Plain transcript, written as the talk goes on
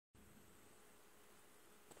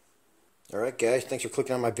Alright guys, thanks for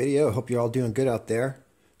clicking on my video. I hope you're all doing good out there.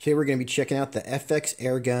 Today we're going to be checking out the FX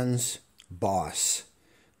Airguns Boss.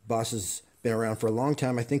 Boss has been around for a long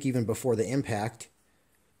time, I think even before the impact.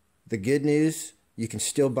 The good news, you can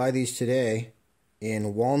still buy these today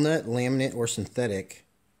in walnut, laminate, or synthetic.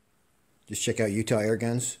 Just check out Utah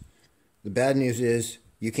Airguns. The bad news is,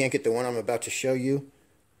 you can't get the one I'm about to show you.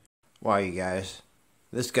 Why, you guys?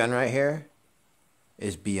 This gun right here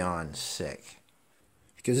is beyond sick.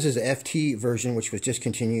 Because this is the FT version, which was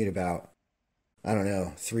discontinued about, I don't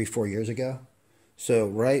know, 3-4 years ago. So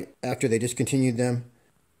right after they discontinued them,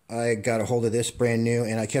 I got a hold of this brand new,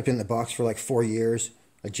 and I kept it in the box for like 4 years.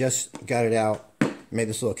 I just got it out, made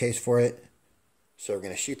this little case for it. So we're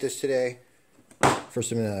going to shoot this today.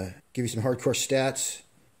 First I'm going to give you some hardcore stats.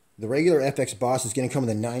 The regular FX Boss is going to come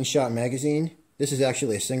with a 9-shot magazine. This is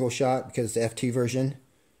actually a single shot because it's the FT version.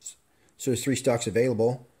 So there's 3 stocks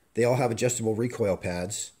available. They all have adjustable recoil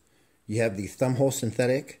pads. You have the thumbhole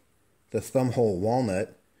synthetic, the thumbhole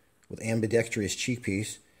walnut with ambidextrous cheek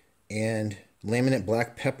piece, and laminate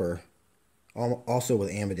black pepper, also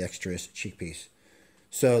with ambidextrous cheek piece.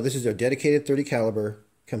 So this is a dedicated 30 caliber,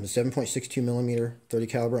 comes with 7.62 millimeter 30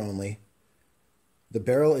 caliber only. The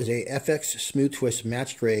barrel is a FX Smooth Twist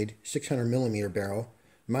match grade 600 millimeter barrel.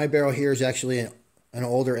 My barrel here is actually an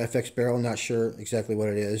older FX barrel, not sure exactly what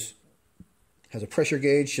it is. Has a pressure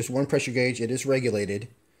gauge, just one pressure gauge. It is regulated.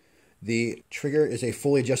 The trigger is a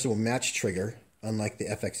fully adjustable match trigger, unlike the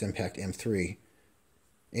FX Impact M3.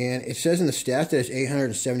 And it says in the stats that it's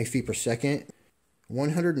 870 feet per second,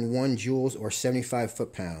 101 joules or 75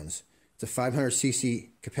 foot-pounds. It's a 500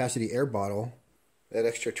 cc capacity air bottle. That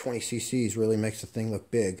extra 20 cc's really makes the thing look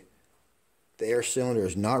big. The air cylinder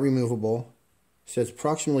is not removable. It says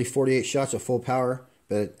approximately 48 shots of full power.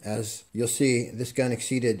 But as you'll see, this gun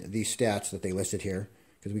exceeded these stats that they listed here,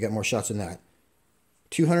 because we got more shots than that.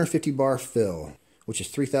 250 bar fill, which is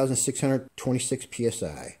 3,626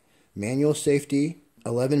 psi. Manual safety,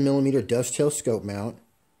 11 millimeter dovetail scope mount.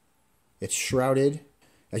 It's shrouded.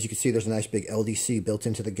 As you can see, there's a nice big LDC built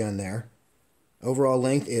into the gun there. Overall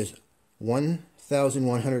length is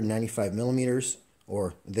 1,195 millimeters,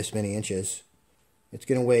 or this many inches. It's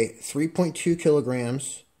going to weigh 3.2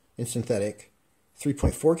 kilograms in synthetic,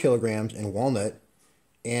 3.4 kilograms in walnut,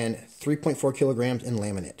 and 3.4 kilograms in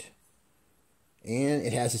laminate. And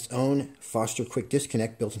it has its own Foster quick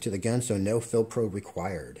disconnect built into the gun, so no fill probe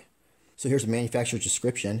required. So here's the manufacturer's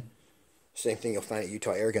description. Same thing you'll find at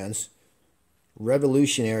Utah Airguns.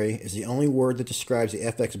 Revolutionary is the only word that describes the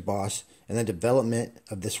FX Boss and the development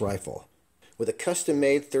of this rifle. With a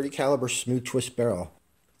custom-made 30 caliber smooth twist barrel,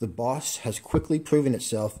 the Boss has quickly proven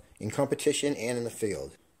itself in competition and in the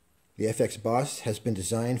field. The FX Boss has been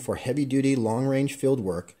designed for heavy-duty, long-range field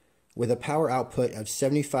work with a power output of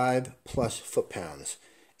 75 plus foot-pounds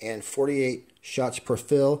and 48 shots per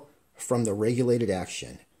fill from the regulated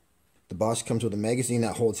action. The Boss comes with a magazine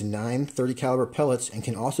that holds 9 30 caliber pellets and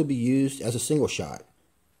can also be used as a single shot.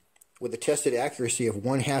 With a tested accuracy of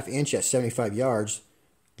 1/2 inch at 75 yards,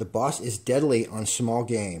 the Boss is deadly on small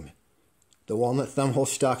game. The walnut thumbhole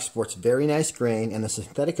stock sports very nice grain, and the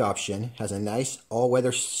synthetic option has a nice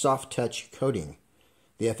all-weather soft touch coating.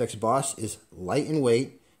 The FX Boss is light in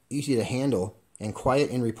weight, easy to handle, and quiet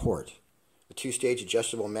in report. The 2-stage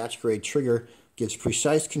adjustable match grade trigger gives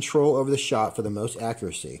precise control over the shot for the most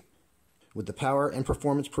accuracy. With the power and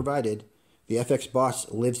performance provided, the FX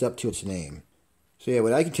Boss lives up to its name. So yeah,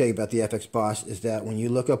 what I can tell you about the FX Boss is that when you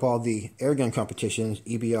look up all the airgun competitions,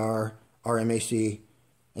 EBR, RMAC,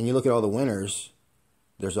 and you look at all the winners,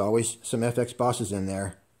 there's always some FX Bosses in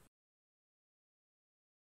there.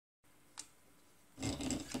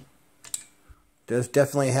 Does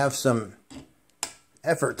definitely have some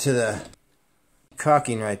effort to the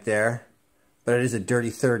cocking right there, but it is a dirty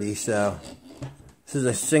 30, so this is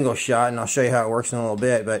a single shot, and I'll show you how it works in a little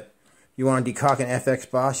bit. But you want to decock an FX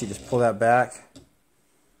Boss, you just pull that back.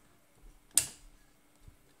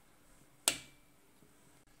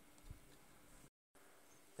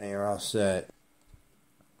 And you're all set.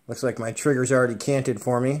 Looks like my trigger's already canted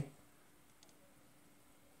for me.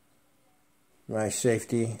 Nice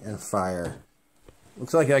safety and fire.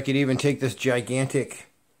 Looks like I could even take this gigantic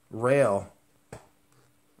rail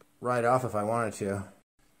right off if I wanted to.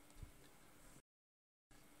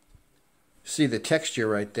 See the texture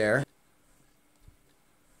right there.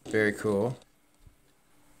 Very cool.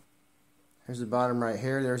 Here's the bottom right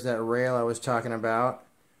here. There's that rail I was talking about.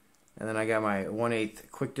 And then I got my 1/8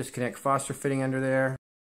 quick disconnect Foster fitting under there.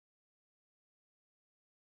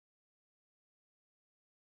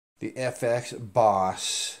 The FX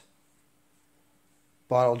Boss.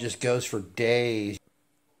 Bottle just goes for days.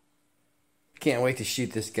 Can't wait to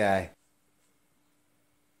shoot this guy.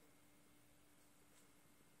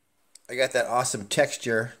 I got that awesome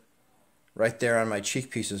texture right there on my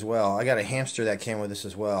cheek piece as well. I got a hamster that came with this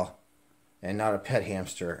as well, and not a pet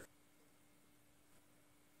hamster.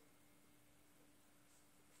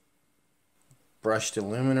 Brushed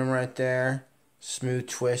aluminum right there. Smooth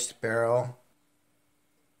twist barrel.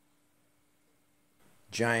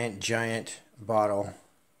 Giant bottle.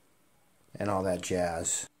 And all that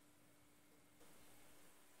jazz.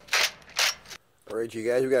 Alright, you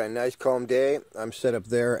guys, we got a nice calm day. I'm set up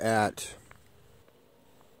there at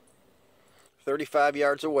 35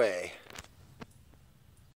 yards away.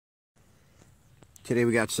 Today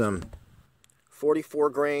we got some 44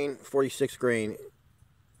 grain, 46 grain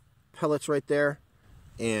pellets right there,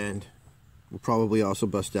 and we'll probably also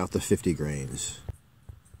bust out the 50 grains.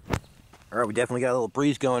 Alright, we definitely got a little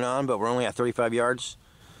breeze going on, but we're only at 35 yards.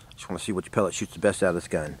 Just want to see which pellet shoots the best out of this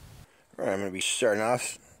gun. Alright, I'm going to be starting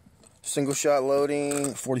off single shot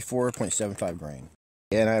loading, 44.75 grain.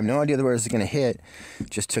 And I have no idea where this is going to hit.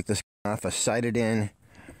 Just took this off a sighted in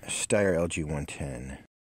Steyr LG 110.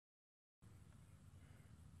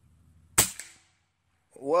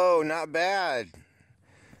 Whoa, not bad.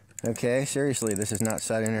 Okay, seriously, this is not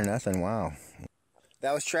sighted in or nothing. Wow.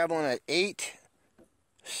 That was traveling at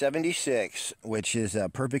 876, which is a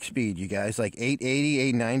perfect speed, you guys. Like 880,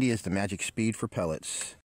 890 is the magic speed for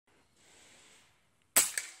pellets.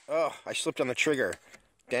 Oh, I slipped on the trigger.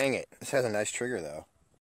 Dang it. This has a nice trigger, though.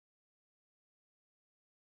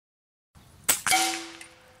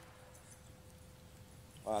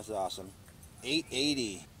 Oh, that's awesome.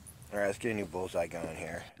 880. Alright, let's get a new bullseye going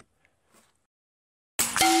here.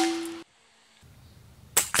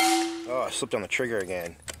 Oh, I slipped on the trigger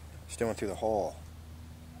again. Still went through the hole.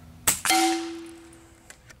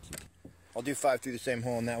 I'll do 5 through the same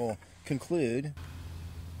hole, and that will conclude.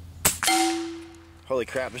 Holy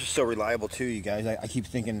crap, this is so reliable too, you guys. I keep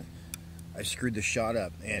thinking I screwed the shot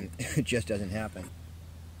up, and it just doesn't happen.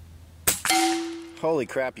 Holy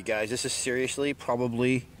crap, you guys. This is seriously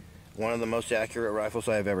probably one of the most accurate rifles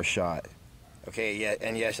I have ever shot. Okay, yeah,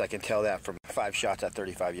 and yes, I can tell that from 5 shots at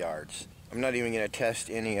 35 yards. I'm not even going to test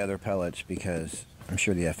any other pellets because I'm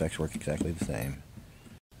sure the FX work exactly the same.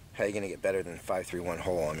 How are you going to get better than 5.31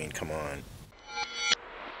 hole? I mean, come on.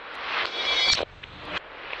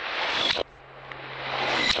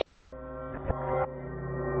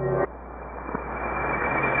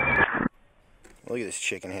 Look at this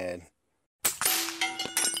chicken head.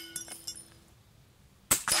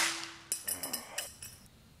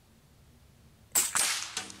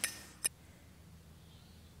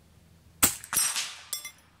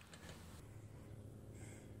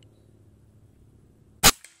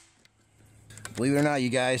 Believe it or not, you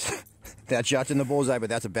guys, that shot's in the bullseye, but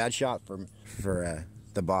that's a bad shot for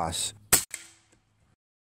the boss.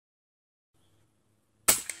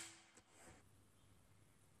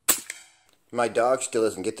 My dog still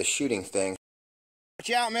doesn't get the shooting thing. Watch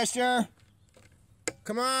out, mister!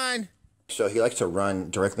 Come on! So he likes to run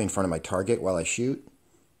directly in front of my target while I shoot.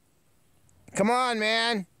 Come on,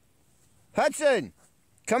 man! Hudson!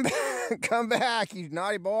 Come back! Come back, you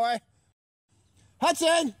naughty boy!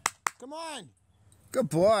 Hudson! Come on! Good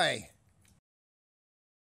boy!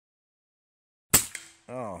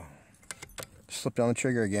 Oh. Slipped on the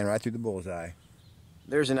trigger again, right through the bullseye.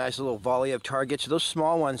 There's a nice little volley of targets. Those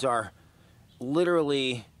small ones are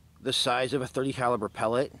literally the size of a .30 caliber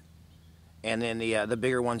pellet, and then the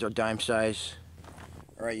bigger ones are dime size.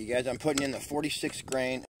 All right, you guys, I'm putting in the 46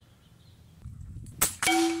 grain.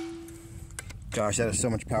 Gosh, that has so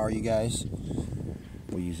much power, you guys.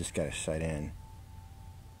 We'll use this guy to sight in.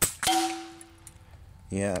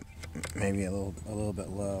 Yeah, maybe a little bit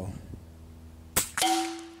low. All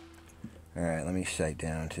right, let me sight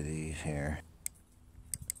down to these here.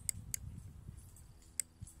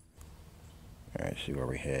 All right, see where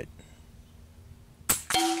we hit.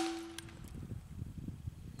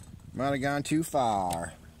 Might have gone too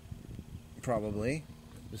far. Probably.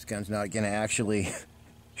 This gun's not going to actually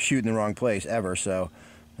shoot in the wrong place ever, so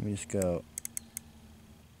let me just go.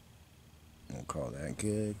 We'll call that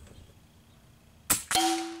good.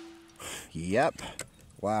 Yep.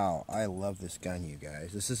 Wow, I love this gun, you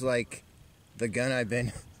guys. This is like the gun I've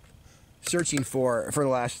been searching for the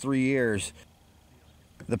last 3 years.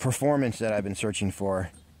 The performance that I've been searching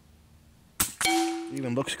for. It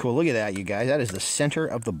even looks cool. Look at that, you guys. That is the center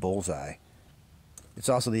of the bullseye. It's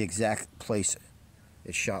also the exact place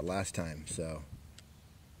it shot last time, so.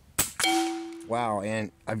 Wow,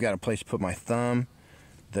 and I've got a place to put my thumb.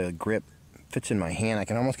 The grip fits in my hand. I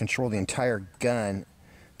can almost control the entire gun,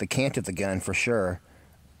 the cant of the gun for sure,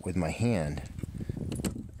 with my hand.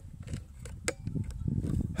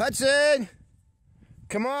 Hudson!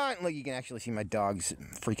 Come on. Look, you can actually see my dog's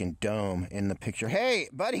freaking dome in the picture. Hey,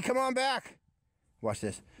 buddy, come on back. Watch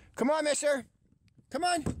this. Come on, mister. Come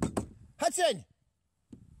on. Hudson.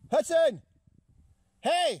 Hudson.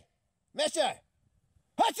 Hey, mister.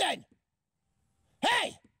 Hudson.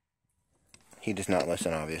 Hey. He does not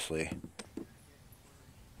listen, obviously.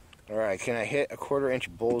 All right, can I hit a 1/4-inch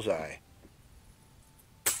bullseye?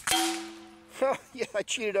 Oh, yeah, I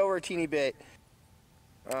cheated over a teeny bit.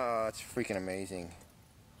 Oh, that's freaking amazing.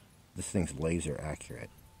 This thing's laser accurate.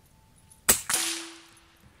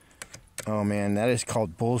 Oh man, that is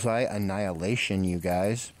called bullseye annihilation, you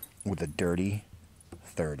guys, with a dirty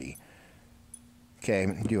 30. Okay,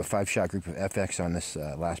 I'm gonna do a 5-shot group of FX on this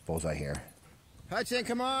last bullseye here. Hudson,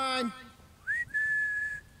 come on!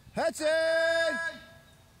 Hudson!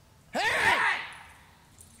 Hey!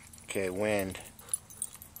 Okay, wind.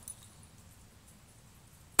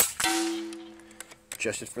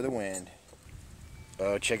 Adjusted for the wind.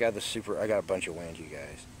 Oh, check out the super. I got a bunch of wind, you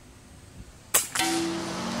guys.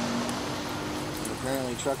 And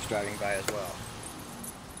apparently, trucks driving by as well.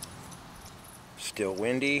 Still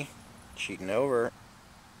windy. Cheating over.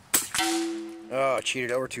 Oh,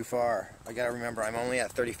 cheated over too far. I gotta remember, I'm only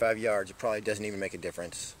at 35 yards. It probably doesn't even make a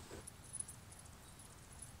difference.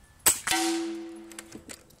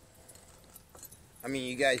 I mean,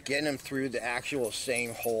 you guys, getting them through the actual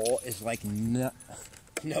same hole is like no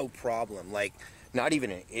problem. Like, not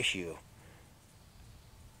even an issue.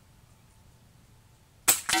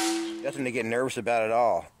 Nothing to get nervous about at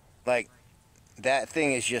all. Like, that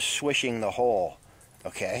thing is just swishing the hole,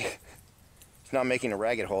 okay? It's not making a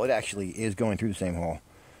ragged hole. It actually is going through the same hole.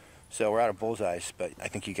 So we're out of bullseyes, but I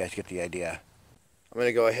think you guys get the idea. I'm going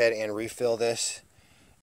to go ahead and refill this.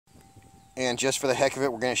 And just for the heck of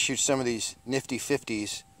it, we're going to shoot some of these nifty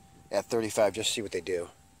 50s at 35, just to see what they do.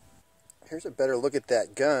 Here's a better look at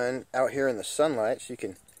that gun out here in the sunlight, so you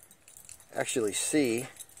can actually see.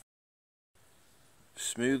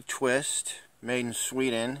 Smooth twist, made in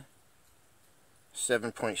Sweden,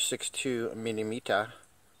 7.62 millimeter.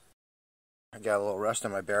 I got a little rust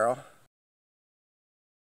on my barrel.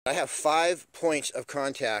 I have 5 points of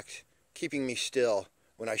contact keeping me still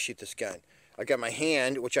when I shoot this gun. I got my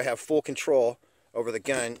hand, which I have full control over the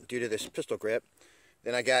gun due to this pistol grip.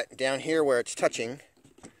 Then I got down here where it's touching.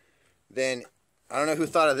 Then, I don't know who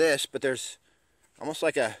thought of this, but there's almost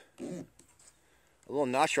like a little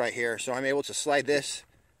notch right here, so I'm able to slide this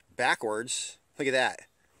backwards. Look at that,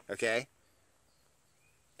 okay?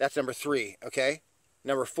 That's number 3, okay?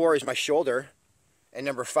 Number 4 is my shoulder, and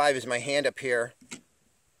number 5 is my hand up here.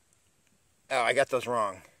 Oh, I got those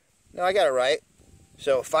wrong. No, I got it right.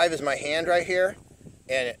 So 5 is my hand right here,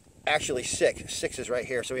 and actually 6. 6 is right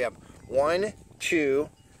here. So we have 1, 2,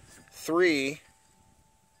 3,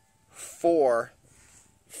 4,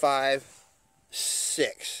 5,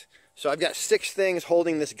 6. So I've got 6 things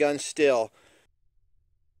holding this gun still.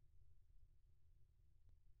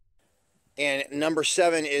 And number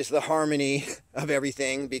 7 is the harmony of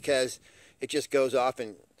everything, because it just goes off,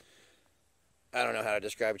 and I don't know how to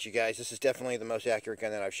describe it, you guys. This is definitely the most accurate gun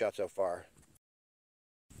that I've shot so far.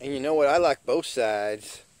 And you know what? I like both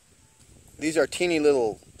sides. These are teeny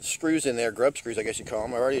little screws in there, grub screws I guess you call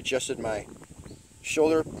them. I already adjusted my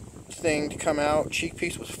shoulder thing to come out. Cheek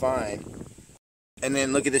piece was fine. And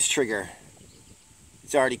then look at this trigger.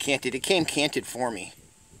 It's already canted. It came canted for me,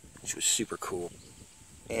 which was super cool.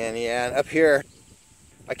 And yeah, and up here,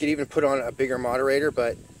 I could even put on a bigger moderator,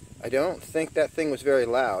 but I don't think that thing was very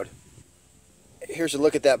loud. Here's a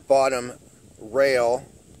look at that bottom rail.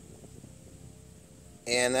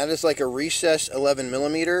 And that is like a recess 11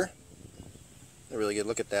 millimeter. A really good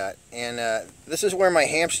look at that. And this is where my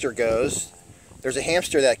hamster goes. There's a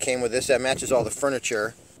hamster that came with this that matches all the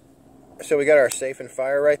furniture. So we got our safe and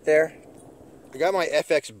fire right there. I got my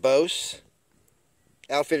FX Bose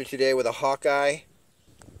outfitted today with a Hawkeye.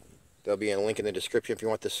 There'll be a link in the description if you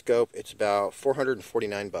want the scope. It's about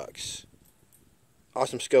 449 bucks.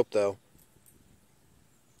 Awesome scope though.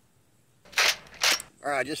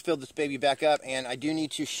 Alright, I just filled this baby back up, and I do need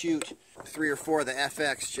to shoot 3 or 4 of the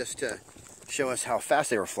FX just to show us how fast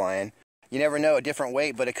they were flying. You never know, a different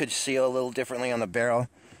weight, but it could seal a little differently on the barrel,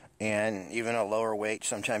 and even a lower weight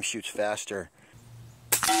sometimes shoots faster.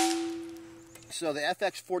 So the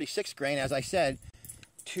FX 46 grain, as I said,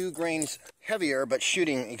 2 grains heavier, but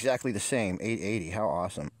shooting exactly the same, 880. How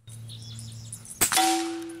awesome.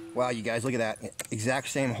 Wow, you guys, look at that. Exact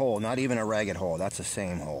same hole, not even a ragged hole. That's the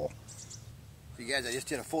same hole. So you guys, I just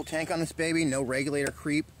did a full tank on this baby, no regulator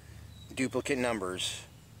creep, duplicate numbers.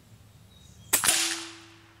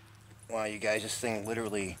 Wow, you guys, this thing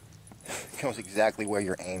literally goes exactly where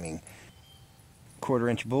you're aiming.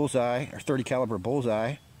 1/4" bullseye, or 30 caliber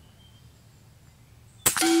bullseye.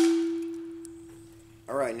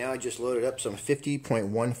 Alright, now I just loaded up some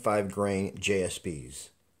 50.15 grain JSBs.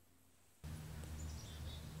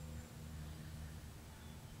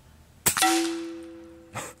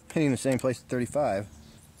 Hitting the same place at 35.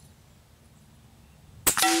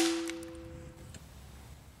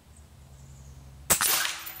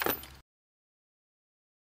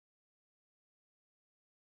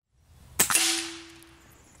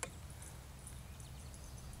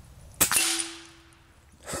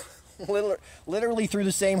 Literally through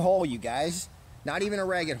the same hole, you guys. Not even a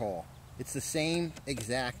ragged hole. It's the same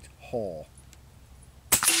exact hole.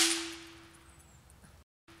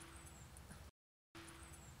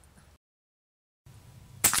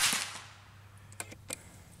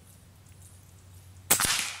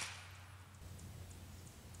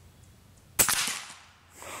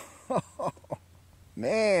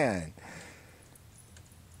 Man.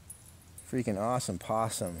 Freaking awesome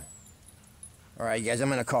possum. Alright guys, I'm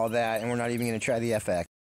going to call that, and we're not even going to try the FX.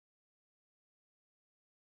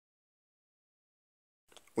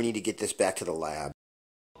 We need to get this back to the lab.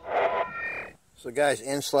 So guys,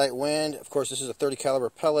 in slight wind. Of course, this is a 30 caliber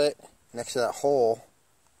pellet next to that hole.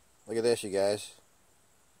 Look at this, you guys.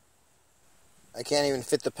 I can't even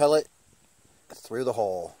fit the pellet through the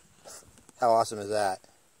hole. How awesome is that?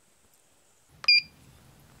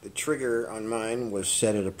 The trigger on mine was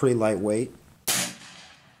set at a pretty light weight.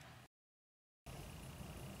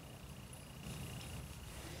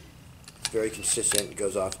 Very consistent. It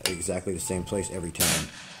goes off at exactly the same place every time.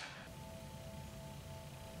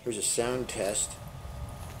 Here's a sound test.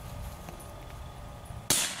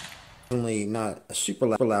 Only not a super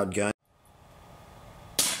loud gun,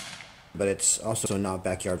 but it's also not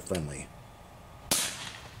backyard friendly.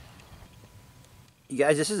 You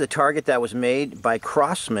guys, this is a target that was made by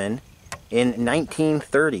Crossman in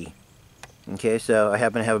 1930. Okay, so I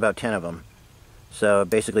happen to have about 10 of them. So it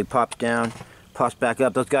basically pops down, pops back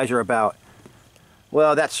up. Those guys are about,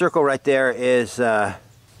 well, that circle right there is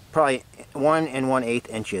probably 1 1/8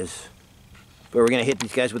 inches. But we're going to hit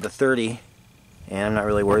these guys with a 30, and I'm not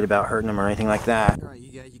really worried about hurting them or anything like that. All right,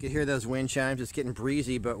 you guys, you can hear those wind chimes. It's getting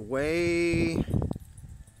breezy, but way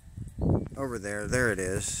over there it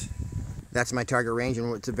is. That's my target range,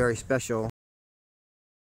 and it's a very special.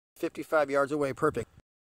 55 yards away, perfect.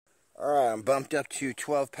 Alright, I'm bumped up to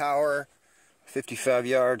 12 power, 55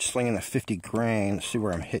 yards, slinging the 50 grain. Let's see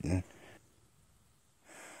where I'm hitting.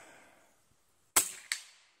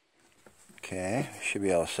 Okay, should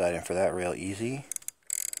be able to sight in for that real easy.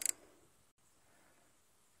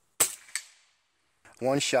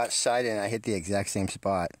 One shot sight in, I hit the exact same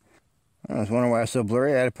spot. I was wondering why I was so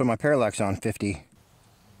blurry. I had to put my parallax on 50.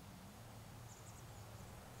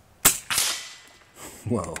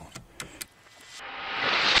 Whoa.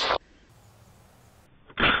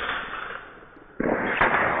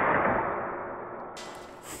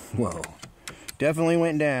 Whoa. Definitely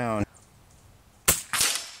went down.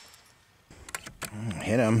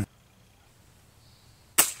 Hit him.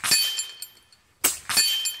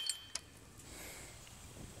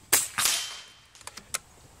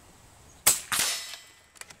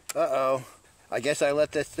 Uh-oh. I guess I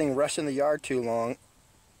let this thing rust in the yard too long.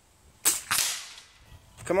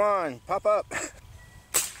 Come on, pop up. What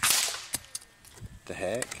the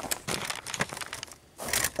heck?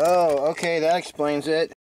 Oh, okay, that explains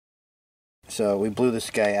it. So we blew this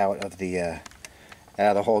guy out of the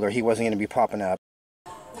holder. He wasn't going to be popping up.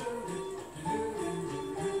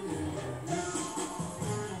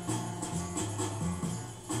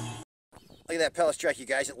 Look at that pellet strike, you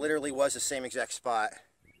guys. It literally was the same exact spot.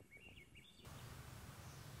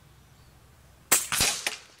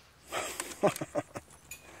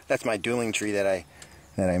 That's my dueling tree that I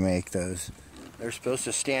make. Those, they're supposed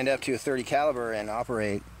to stand up to a 30 caliber and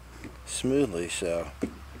operate smoothly, so.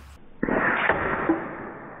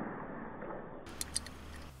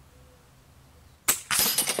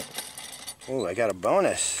 Oh, I got a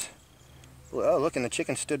bonus. Oh, look, and the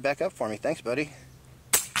chicken stood back up for me. Thanks, buddy.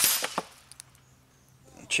 The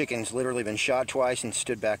chicken's literally been shot twice and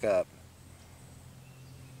stood back up.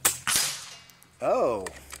 Oh,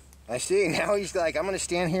 I see. Now he's like, I'm going to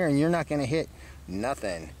stand here and you're not going to hit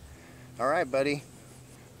nothing. All right, buddy.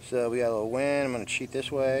 So we got a little wind. I'm going to cheat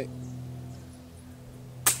this way.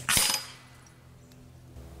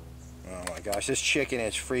 Oh my gosh, this chicken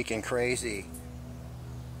is freaking crazy.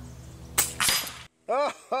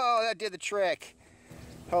 Oh, that did the trick.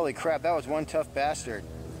 Holy crap, that was one tough bastard.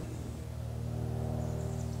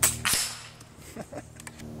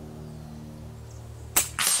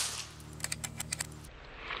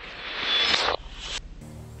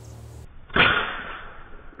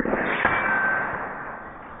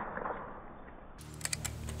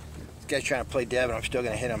 guy's trying to play dead, but I'm still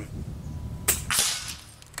going to hit him.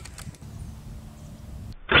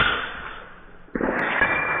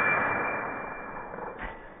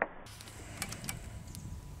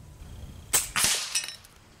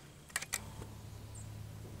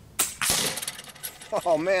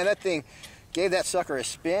 Oh man, that thing gave that sucker a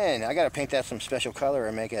spin. I gotta paint that some special color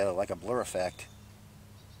and make it like a blur effect.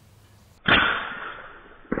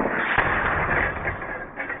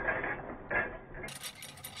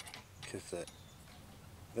 Because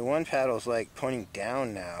the one paddle's like pointing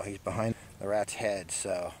down now. He's behind the rat's head,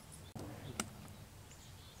 so.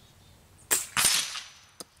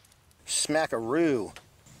 Smackaroo.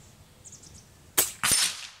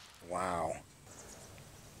 Wow.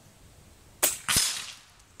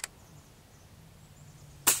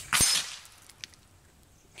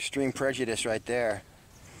 Extreme prejudice right there.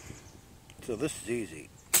 So this is easy.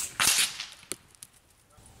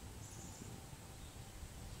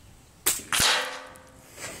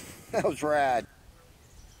 That was rad.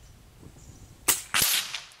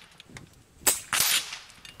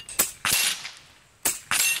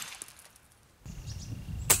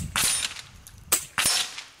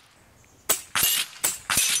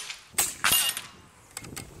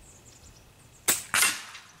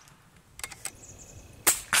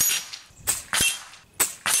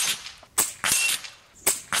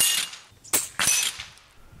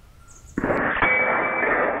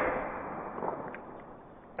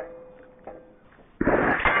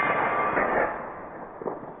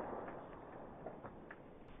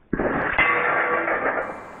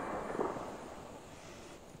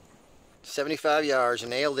 "75 yards,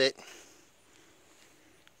 nailed it."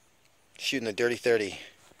 Shooting the dirty 30.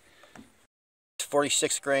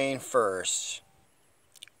 46 grain first.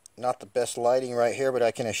 Not the best lighting right here, but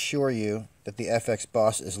I can assure you that the FX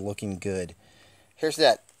Boss is looking good. Here's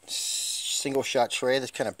that single shot tray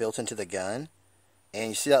that's kind of built into the gun. And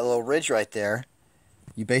you see that little ridge right there?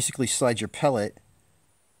 You basically slide your pellet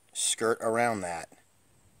skirt around that.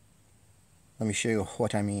 Let me show you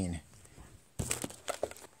what I mean.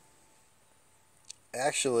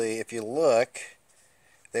 Actually, if you look,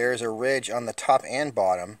 there's a ridge on the top and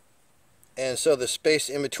bottom. And so the space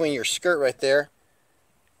in between your skirt right there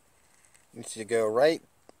needs to go right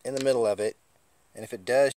in the middle of it. And if it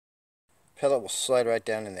does, the pellet will slide right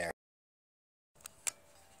down in there.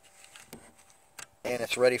 And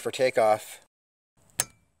it's ready for takeoff.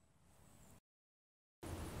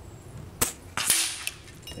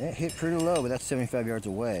 It hit pretty low, but that's 75 yards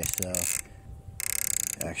away, so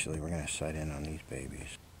actually we're going to sight in on these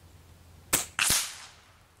babies.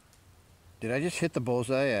 Did I just hit the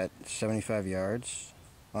bullseye at 75 yards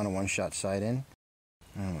on a one-shot sight in?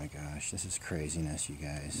 Oh my gosh, this is craziness, you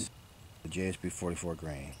guys. The JSB 44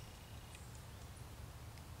 grain.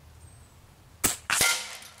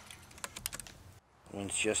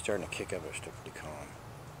 Wind's just starting to kick up, it's still pretty calm.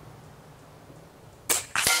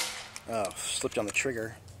 Oh, slipped on the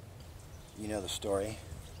trigger. You know the story.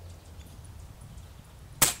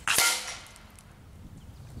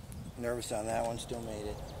 Nervous on that one, still made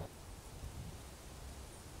it.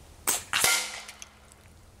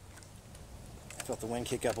 I felt the wind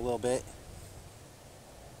kick up a little bit.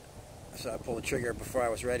 So I pulled the trigger before I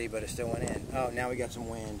was ready, but it still went in. Oh, now we got some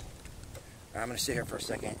wind. I'm going to sit here for a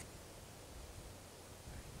second.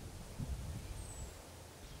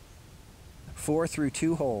 4 through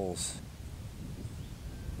 2 holes.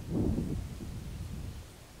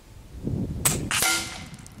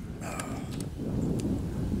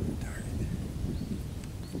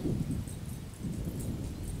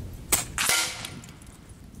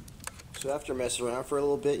 So after messing around for a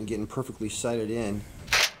little bit and getting perfectly sighted in,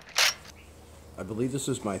 I believe this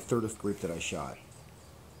is my 30th group that I shot.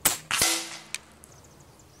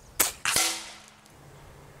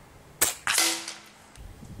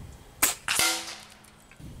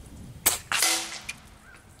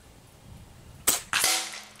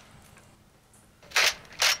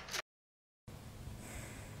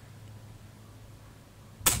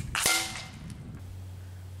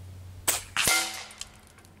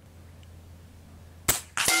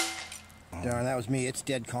 Darn, that was me. It's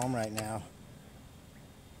dead calm right now.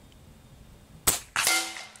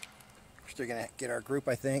 We're still gonna get our group,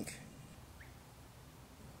 I think.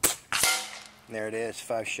 And there it is,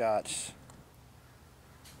 5 shots.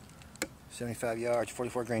 75 yards,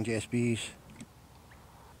 44 grain JSBs.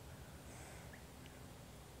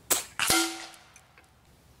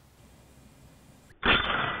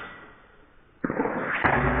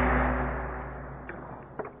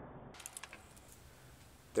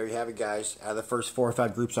 There you have it, guys. Out of the first 4 or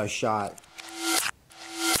 5 groups I shot,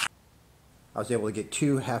 I was able to get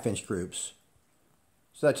 2 half-inch groups.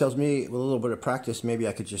 So that tells me with a little bit of practice, maybe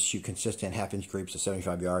I could just shoot consistent half-inch creeps at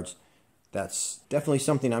 75 yards. That's definitely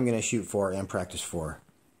something I'm going to shoot for and practice for.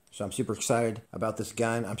 So I'm super excited about this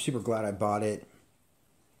gun. I'm super glad I bought it.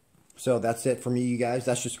 So that's it for me, you guys.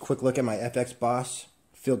 That's just a quick look at my FX Boss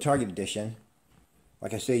Field Target Edition.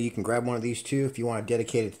 Like I say, you can grab one of these too if you want a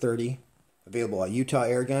dedicated 30. Available at Utah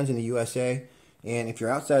Airguns in the USA. And if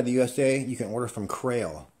you're outside the USA, you can order from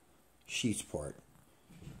Crail, Sheetsport.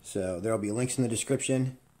 So there will be links in the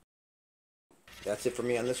description. That's it for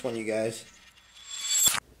me on this one, you guys.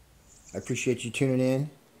 I appreciate you tuning in.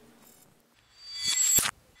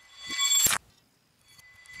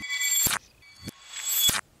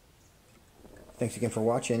 Thanks again for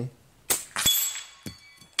watching.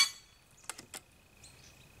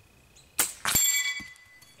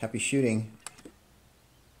 Happy shooting.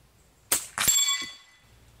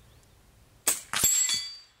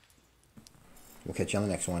 We'll catch you on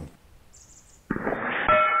the next one.